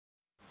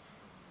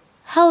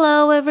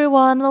Hello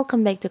everyone,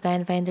 welcome back to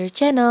Kind Finder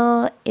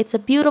channel. It's a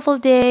beautiful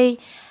day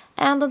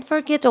and don't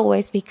forget to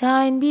always be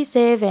kind, be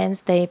safe and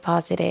stay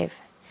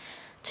positive.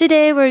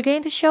 Today we're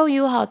going to show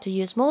you how to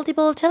use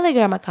multiple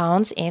Telegram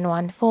accounts in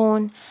one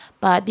phone.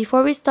 But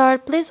before we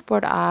start, please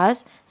support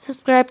us,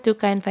 subscribe to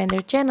Kind Finder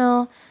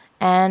channel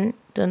and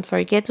don't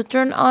forget to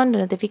turn on the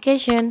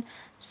notification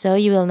so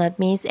you will not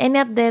miss any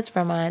updates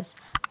from us.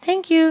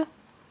 Thank you.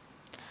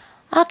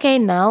 Okay,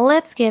 now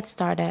let's get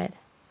started.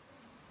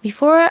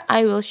 Before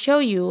I will show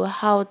you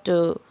how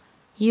to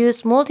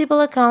use multiple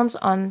accounts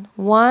on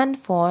one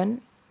phone,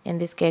 in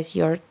this case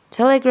your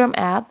Telegram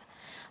app,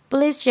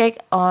 please check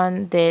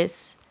on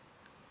this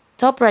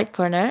top right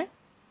corner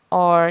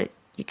or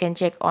you can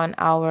check on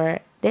our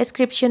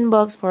description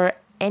box for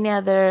any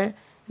other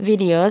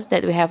videos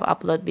that we have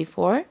uploaded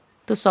before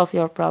to solve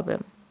your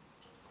problem.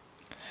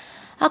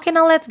 Okay,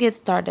 now let's get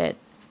started.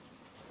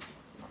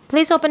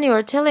 Please open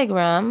your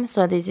Telegram.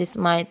 So this is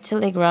my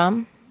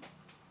Telegram.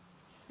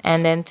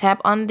 And then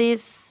tap on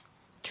this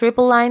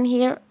triple line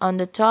here on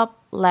the top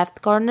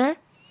left corner.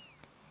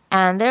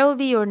 And there will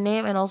be your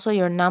name and also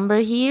your number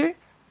here.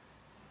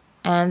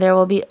 And there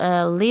will be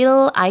a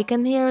little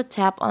icon here.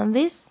 Tap on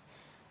this.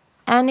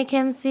 And you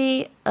can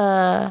see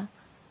add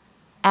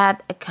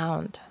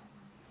account.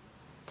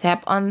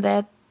 Tap on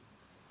that.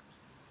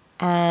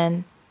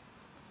 And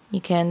you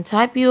can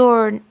type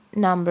your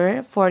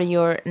number for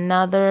your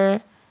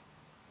another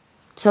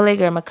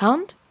Telegram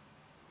account.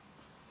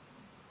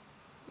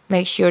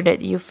 Make sure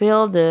that you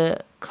fill the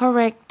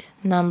correct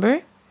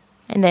number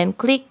and then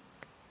click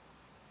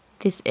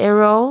this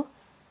arrow.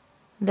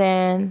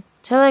 Then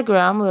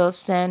Telegram will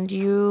send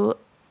you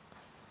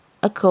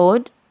a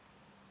code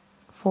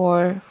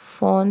for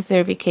phone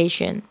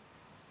verification.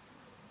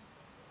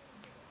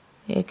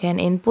 You can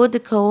input the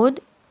code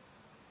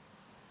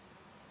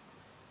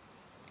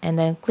and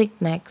then click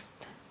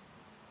next.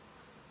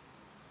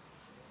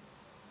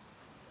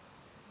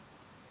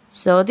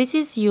 So this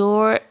is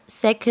your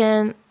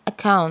second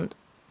account.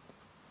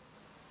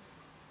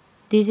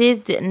 This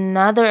is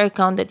another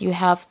account that you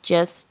have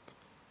just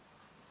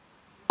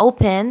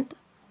opened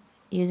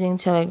using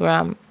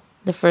Telegram.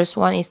 The first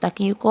one is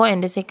Takiyuko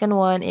and the second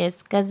one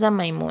is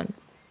Kazamaimun.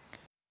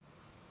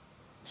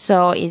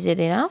 So is it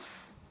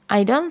enough?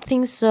 I don't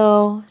think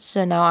so.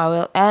 So now I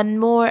will add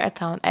more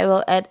account. I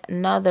will add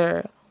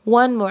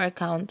one more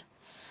account.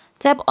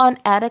 Tap on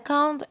add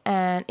account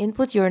and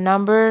input your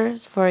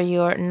numbers for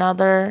your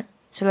another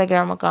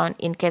Telegram account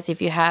in case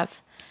if you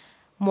have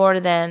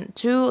more than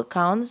two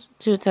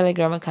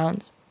Telegram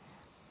accounts.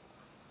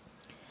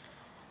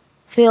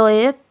 Fill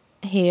it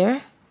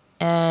here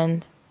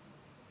and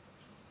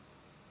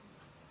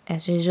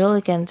as usual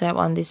you can tap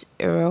on this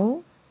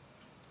arrow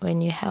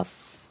when you have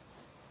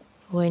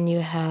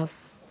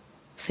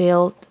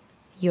filled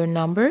your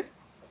number.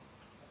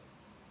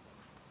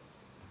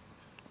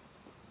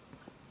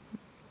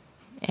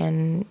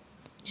 And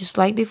just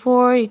like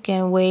before, you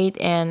can wait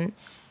and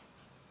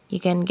you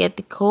can get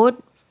the code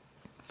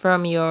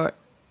from your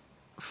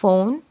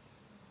phone.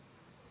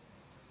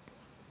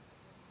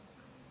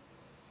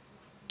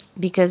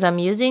 Because I'm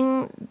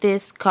using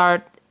this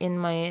card in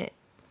my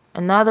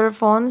another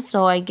phone,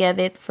 so I get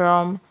it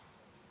from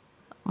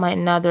my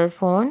another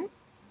phone.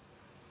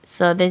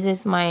 So this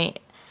is my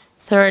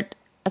third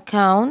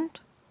account.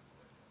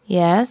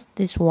 Yes,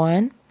 this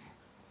one.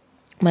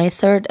 My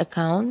third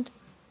account.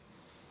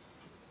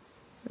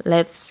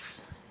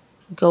 Let's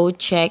go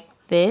check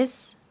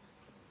this.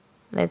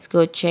 Let's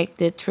go check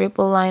the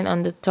triple line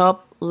on the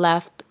top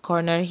left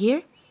corner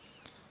here.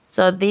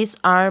 So these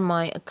are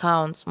my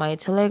accounts, my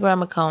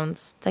Telegram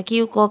accounts.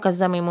 Takiyuko,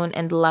 Kazamimun,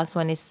 and the last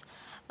one is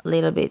a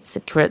little bit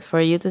secret for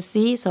you to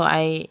see. So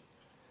I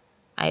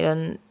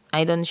don't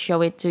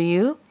show it to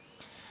you.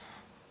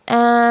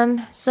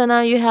 And so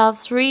now you have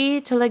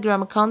 3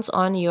 Telegram accounts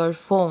on your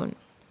phone.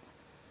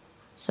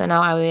 So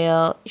now I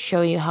will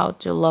show you how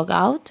to log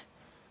out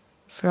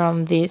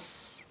from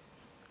these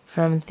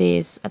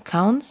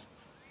accounts.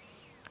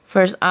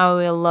 First, I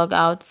will log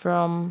out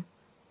from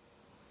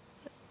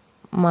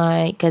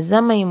my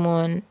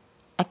Kazamaimun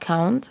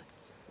account.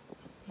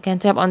 You can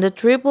tap on the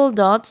 3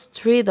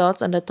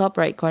 dots on the top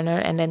right corner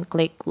and then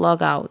click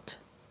log out.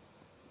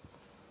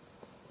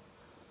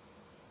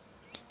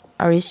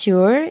 Are you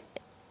sure?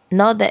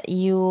 Not that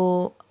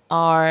you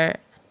are,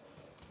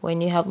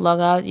 when you have log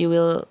out, you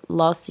will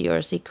lose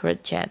your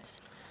secret chats.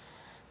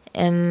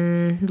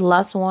 And the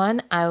last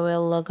one, I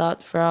will log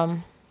out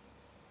from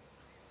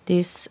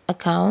this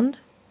account.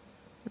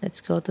 Let's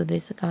go to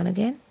this account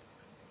again.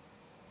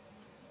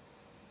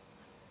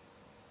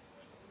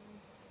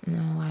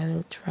 No, I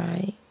will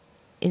try.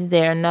 Is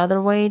there another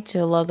way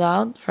to log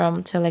out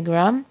from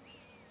Telegram?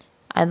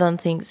 I don't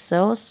think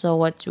so. So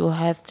what you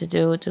have to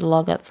do to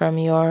log out from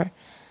your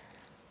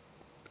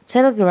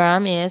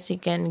Telegram is you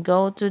can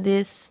go to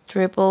this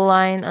triple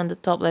line on the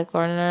top left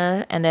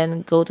corner and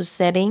then go to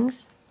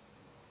settings.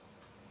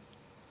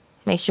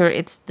 Make sure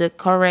it's the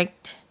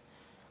correct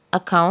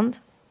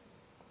account.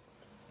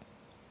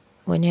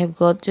 When you have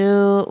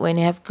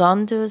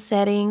gone to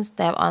settings,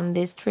 tap on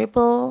this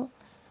triple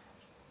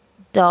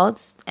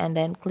dots and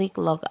then click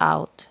log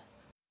out.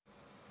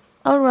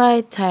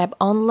 Alright, tap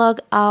on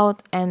log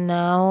out, and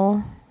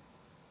now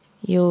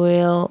you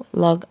will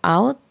log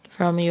out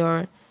from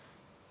your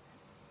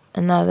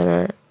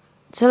another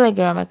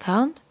Telegram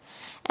account.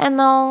 And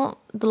now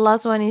the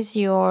last one is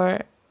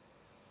your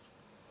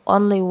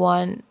only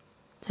one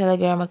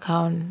Telegram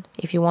account.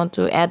 If you want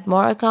to add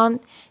more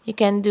account, you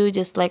can do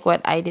just like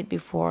what I did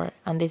before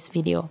on this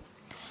video.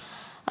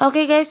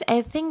 Okay guys,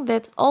 I think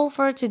that's all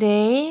for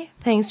today.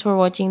 Thanks for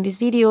watching this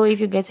video. If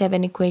you guys have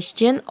any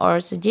question or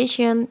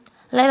suggestion,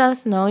 let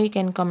us know. You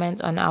can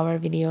comment on our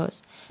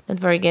videos. Don't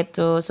forget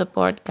to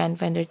support Kind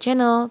Finder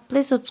channel.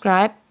 Please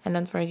subscribe and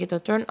don't forget to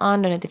turn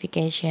on the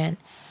notification.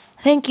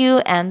 Thank you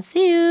and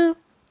see you.